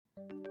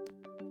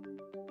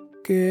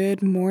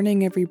Good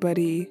morning,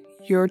 everybody.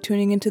 You're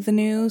tuning into the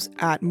news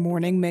at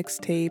Morning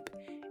Mixtape.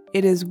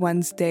 It is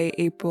Wednesday,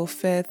 April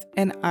 5th,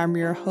 and I'm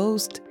your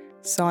host,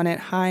 Sonnet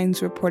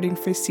Hines, reporting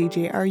for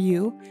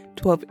CJRU,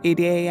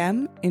 1280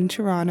 AM in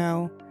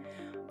Toronto.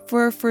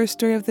 For our first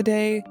story of the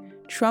day,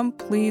 Trump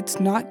pleads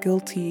not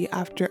guilty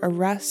after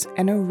arrest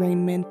and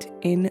arraignment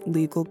in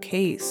legal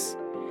case.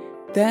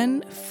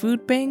 Then,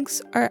 food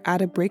banks are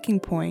at a breaking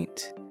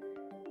point.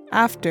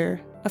 After,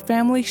 a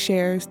family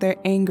shares their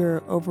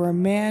anger over a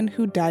man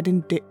who died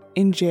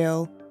in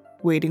jail,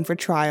 waiting for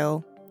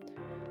trial.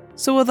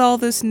 So with all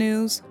this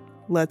news,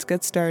 let's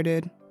get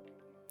started.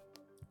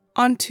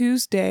 On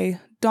Tuesday,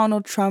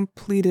 Donald Trump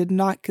pleaded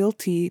not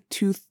guilty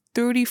to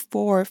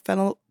 34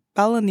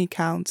 felony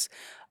counts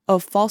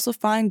of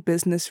falsifying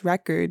business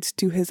records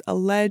to his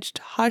alleged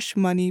hush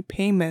money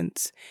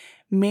payments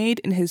made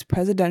in his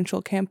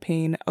presidential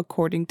campaign,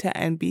 according to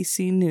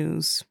NBC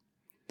News.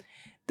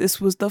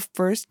 This was the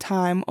first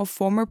time a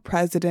former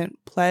president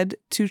pled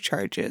to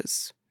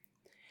charges.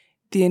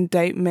 The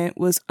indictment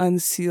was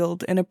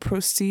unsealed in a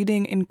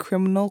proceeding in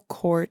criminal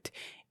court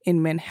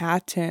in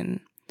Manhattan.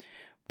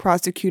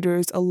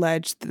 Prosecutors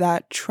alleged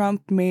that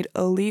Trump made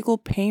illegal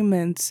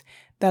payments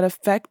that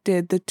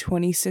affected the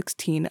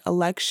 2016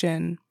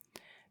 election.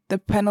 The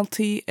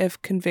penalty,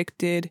 if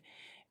convicted,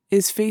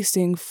 is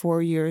facing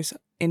 4 years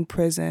in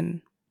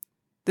prison.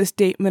 The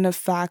statement of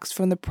facts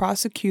from the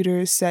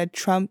prosecutors said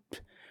Trump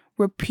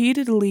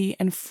repeatedly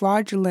and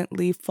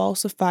fraudulently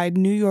falsified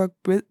New York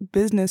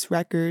business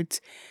records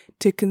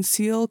to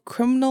conceal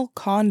criminal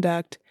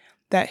conduct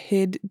that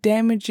hid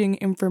damaging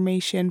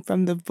information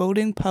from the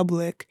voting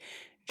public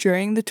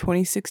during the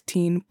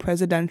 2016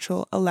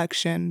 presidential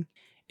election.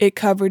 It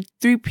covered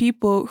 3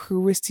 people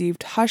who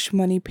received hush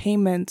money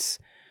payments: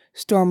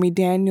 Stormy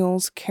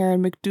Daniels,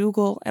 Karen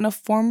McDougal, and a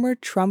former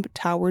Trump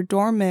Tower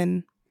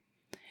doorman.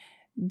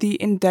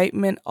 The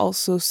indictment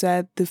also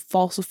said the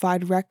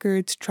falsified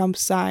records Trump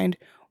signed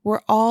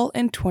were all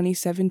in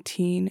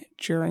 2017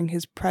 during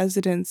his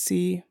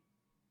presidency.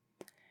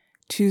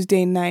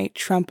 Tuesday night,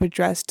 Trump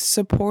addressed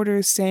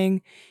supporters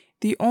saying,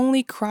 "The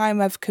only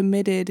crime I've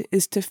committed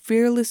is to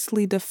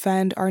fearlessly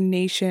defend our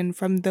nation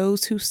from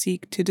those who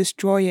seek to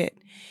destroy it,"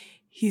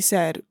 he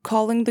said,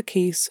 calling the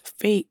case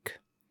fake.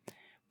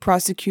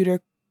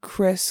 Prosecutor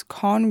Chris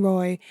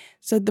Conroy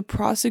said the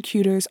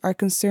prosecutors are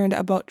concerned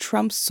about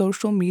Trump's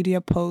social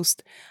media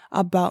post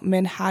about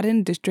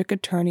Manhattan District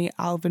Attorney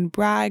Alvin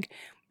Bragg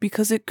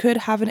because it could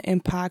have an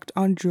impact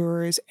on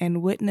jurors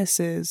and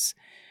witnesses.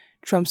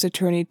 Trump's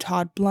attorney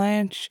Todd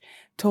Blanche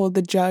told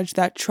the judge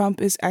that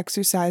Trump is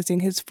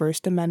exercising his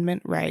First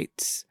Amendment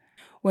rights.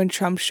 When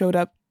Trump showed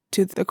up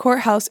to the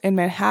courthouse in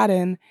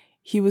Manhattan,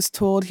 he was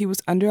told he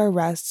was under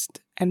arrest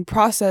and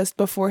processed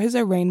before his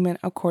arraignment,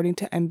 according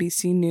to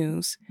NBC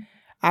News.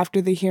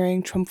 After the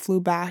hearing, Trump flew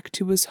back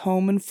to his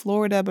home in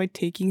Florida by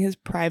taking his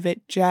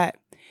private jet.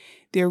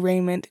 The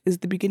arraignment is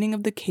the beginning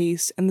of the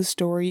case, and the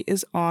story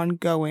is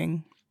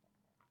ongoing.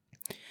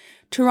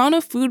 Toronto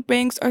food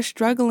banks are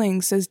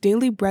struggling, says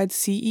Daily Bread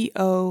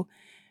CEO,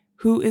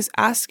 who is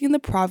asking the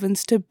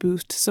province to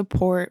boost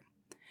support.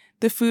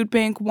 The food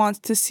bank wants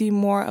to see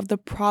more of the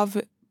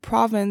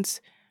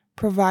province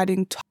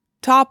providing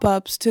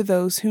top-ups to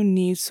those who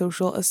need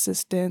social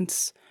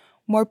assistance.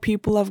 More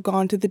people have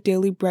gone to the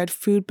Daily Bread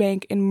food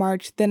bank in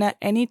March than at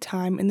any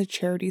time in the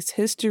charity's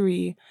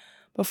history.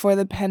 Before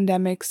the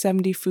pandemic,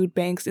 70 food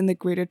banks in the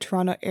Greater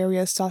Toronto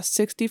Area saw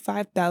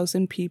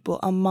 65,000 people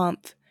a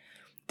month.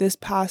 This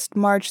past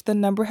March, the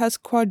number has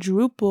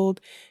quadrupled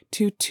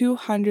to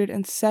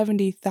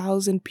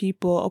 270,000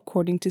 people,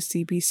 according to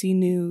CBC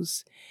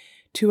News.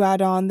 To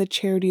add on, the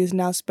charity is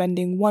now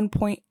spending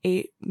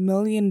 $1.8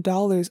 million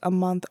a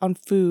month on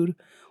food,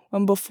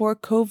 when before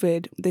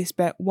COVID, they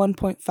spent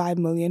 $1.5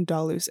 million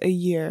a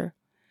year.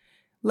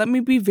 Let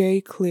me be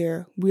very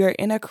clear, we are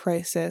in a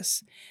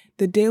crisis.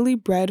 The Daily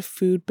Bread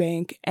Food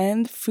Bank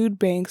and food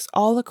banks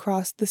all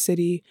across the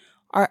city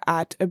are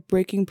at a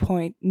breaking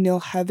point, Neil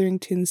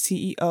Hetherington,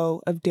 CEO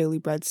of Daily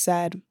Bread,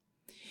 said.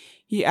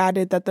 He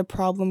added that the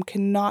problem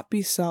cannot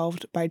be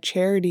solved by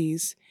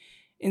charities.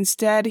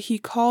 Instead, he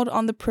called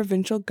on the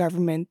provincial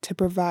government to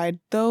provide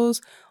those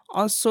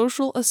on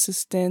social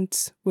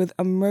assistance with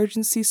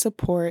emergency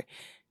support,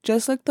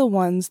 just like the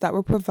ones that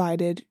were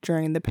provided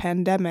during the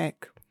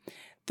pandemic.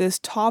 This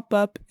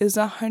top-up is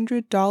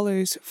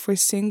 $100 for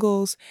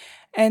singles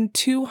and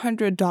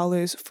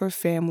 $200 for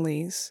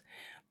families.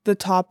 The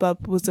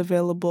top-up was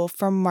available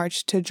from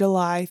March to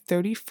July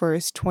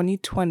 31st,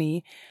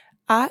 2020,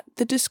 at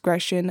the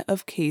discretion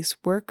of case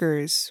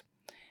workers.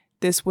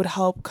 This would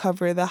help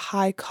cover the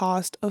high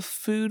cost of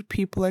food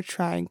people are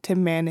trying to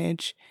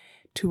manage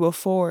to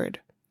afford.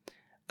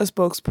 A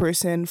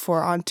spokesperson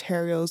for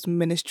Ontario's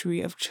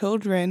Ministry of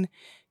Children,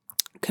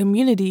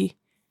 Community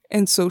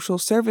and Social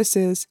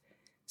Services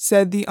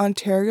said the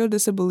Ontario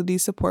Disability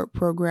Support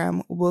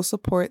Program will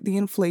support the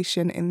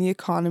inflation in the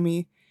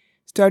economy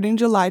starting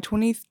July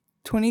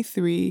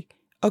 2023,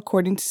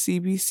 according to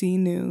CBC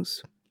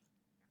News.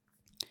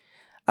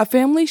 A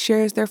family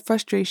shares their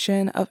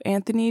frustration of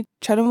Anthony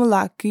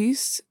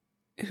Chadomalakis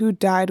who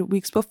died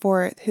weeks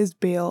before his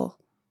bail.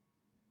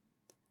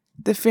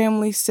 The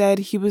family said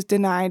he was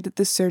denied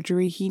the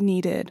surgery he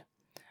needed.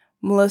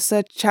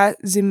 Melissa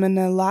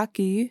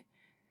Chatzimanalaki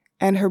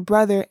and her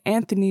brother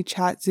Anthony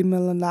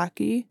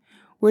Chatzimanalaki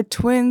were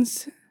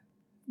twins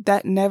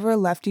that never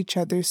left each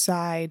other's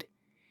side.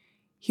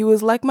 He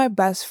was like my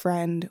best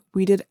friend.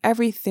 We did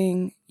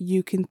everything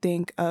you can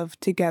think of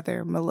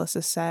together,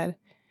 Melissa said.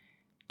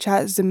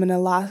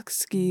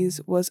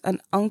 Chatzimanalakis was an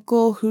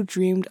uncle who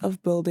dreamed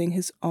of building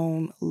his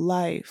own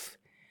life.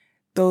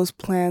 Those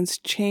plans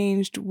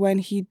changed when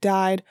he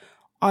died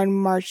on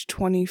March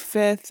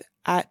 25th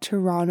at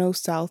Toronto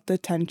South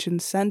Detention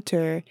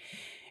Center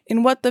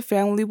in what the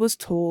family was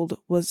told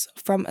was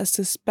from a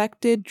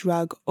suspected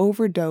drug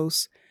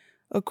overdose,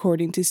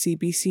 according to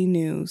CBC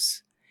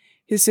News.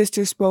 His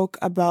sister spoke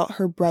about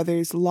her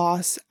brother's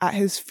loss at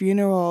his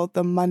funeral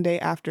the Monday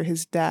after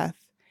his death.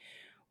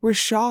 "We're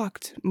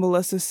shocked,"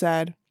 Melissa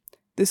said.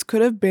 "This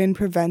could have been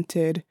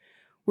prevented.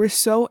 We're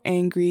so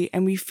angry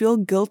and we feel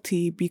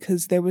guilty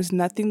because there was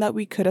nothing that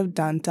we could have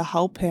done to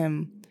help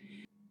him."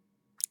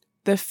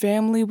 The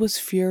family was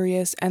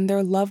furious and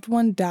their loved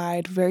one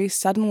died very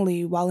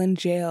suddenly while in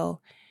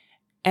jail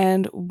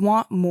and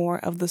want more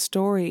of the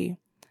story.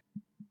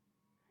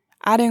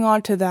 Adding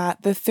on to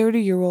that, the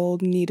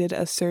 30-year-old needed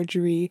a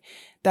surgery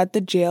that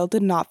the jail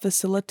did not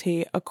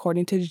facilitate,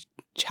 according to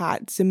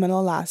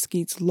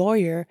Chatzimanalakis'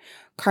 lawyer,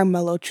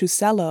 Carmelo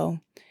Trusello.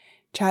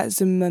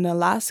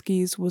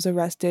 Chatzimanalakis was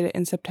arrested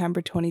in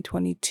September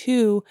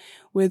 2022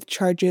 with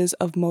charges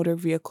of motor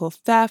vehicle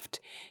theft,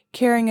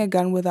 carrying a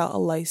gun without a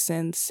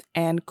license,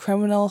 and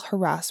criminal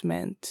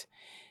harassment.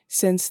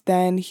 Since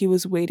then, he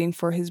was waiting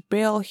for his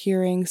bail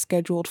hearing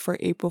scheduled for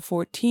April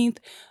 14th,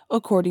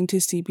 according to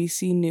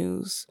CBC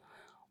News.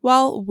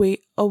 While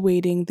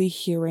awaiting the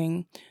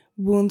hearing,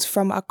 wounds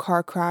from a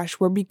car crash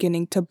were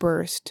beginning to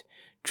burst.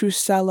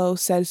 Trusello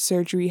said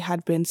surgery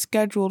had been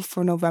scheduled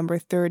for November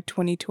 3rd,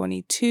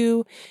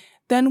 2022,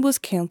 then was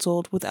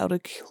canceled without a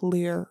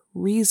clear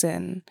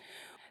reason.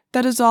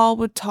 That is all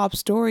with top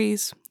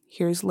stories.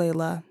 Here's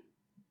Leila.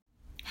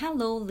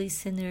 Hello,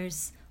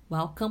 listeners.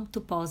 Welcome to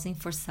Pausing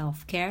for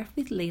Self-Care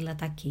with Leila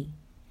Takei.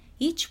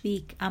 Each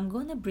week, I'm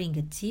going to bring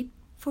a tip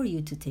for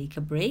you to take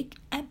a break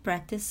and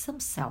practice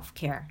some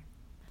self-care.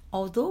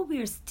 Although we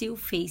are still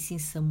facing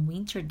some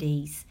winter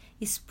days,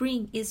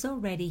 spring is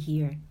already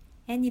here,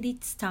 and it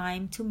is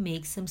time to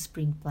make some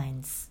spring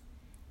plans.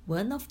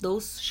 One of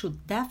those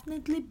should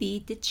definitely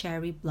be the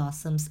cherry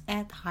blossoms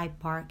at High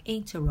Park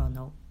in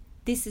Toronto.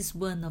 This is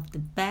one of the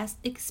best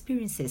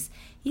experiences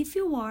if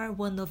you are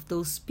one of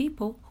those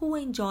people who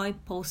enjoy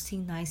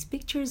posting nice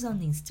pictures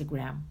on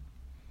Instagram.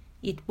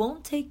 It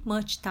won't take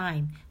much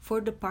time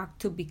for the park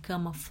to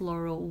become a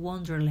floral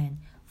wonderland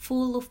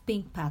full of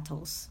pink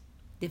petals.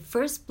 The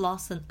first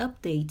blossom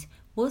update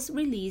was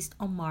released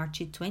on March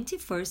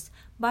 21st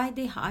by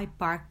the High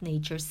Park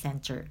Nature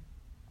Center.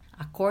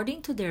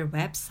 According to their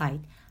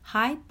website,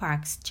 High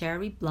Park's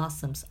cherry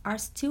blossoms are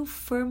still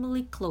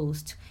firmly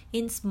closed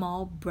in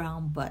small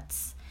brown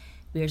buds.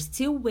 We are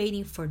still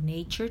waiting for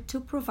nature to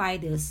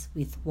provide us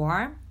with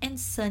warm and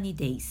sunny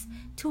days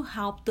to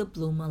help the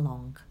bloom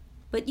along.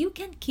 But you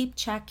can keep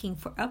checking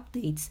for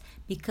updates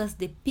because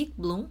the peak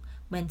bloom,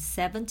 when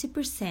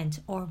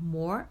 70% or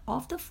more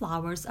of the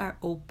flowers are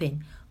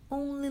open,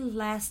 only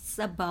lasts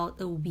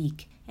about a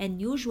week and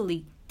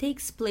usually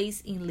takes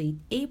place in late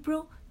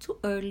April to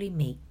early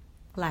May.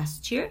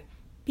 Last year,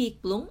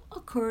 peak bloom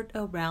occurred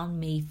around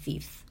May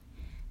 5th.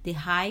 The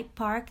High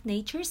Park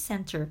Nature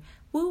Center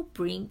will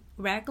bring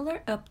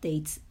regular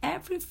updates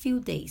every few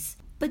days,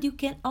 but you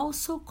can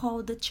also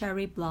call the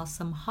Cherry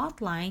Blossom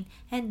Hotline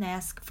and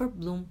ask for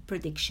bloom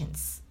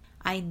predictions.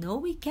 I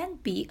know it can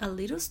be a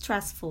little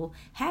stressful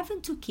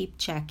having to keep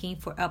checking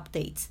for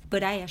updates,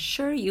 but I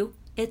assure you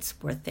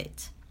it's worth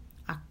it.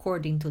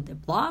 According to the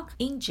blog,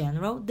 in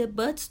general, the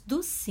buds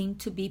do seem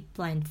to be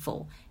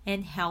plentiful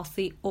and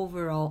healthy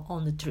overall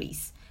on the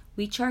trees,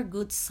 which are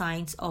good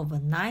signs of a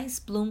nice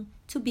bloom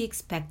to be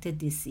expected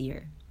this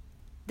year.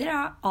 There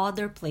are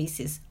other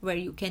places where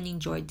you can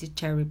enjoy the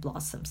cherry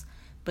blossoms,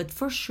 but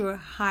for sure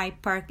High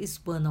Park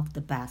is one of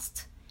the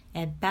best.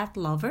 And pet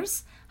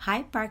lovers,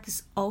 High Park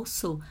is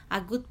also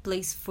a good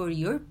place for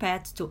your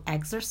pet to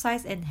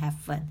exercise and have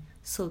fun.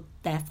 So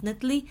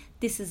definitely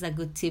this is a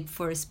good tip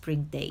for a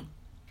spring day.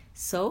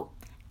 So,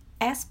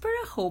 as per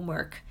a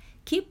homework,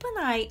 keep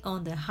an eye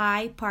on the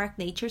High Park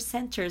Nature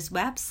Center's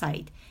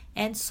website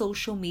and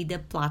social media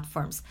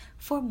platforms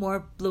for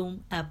more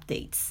bloom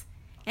updates.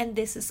 And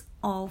this is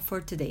all for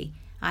today.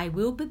 I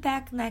will be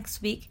back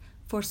next week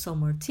for some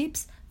more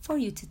tips for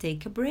you to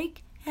take a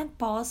break and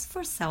pause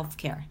for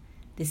self-care.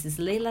 This is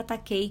Leila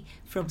Takei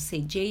from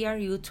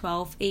CJRU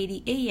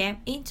 1280 AM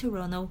in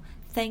Toronto.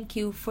 Thank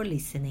you for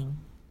listening.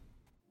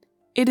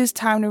 It is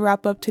time to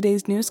wrap up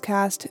today's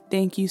newscast.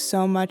 Thank you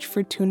so much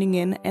for tuning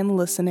in and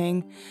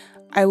listening.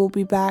 I will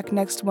be back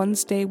next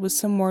Wednesday with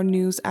some more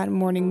news at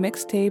Morning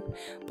Mixtape,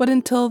 but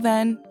until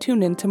then,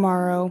 tune in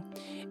tomorrow.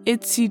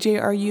 It's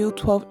CJRU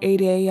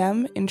 1280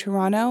 AM in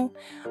Toronto.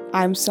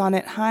 I'm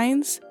Sonnet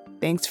Hines.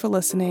 Thanks for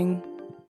listening.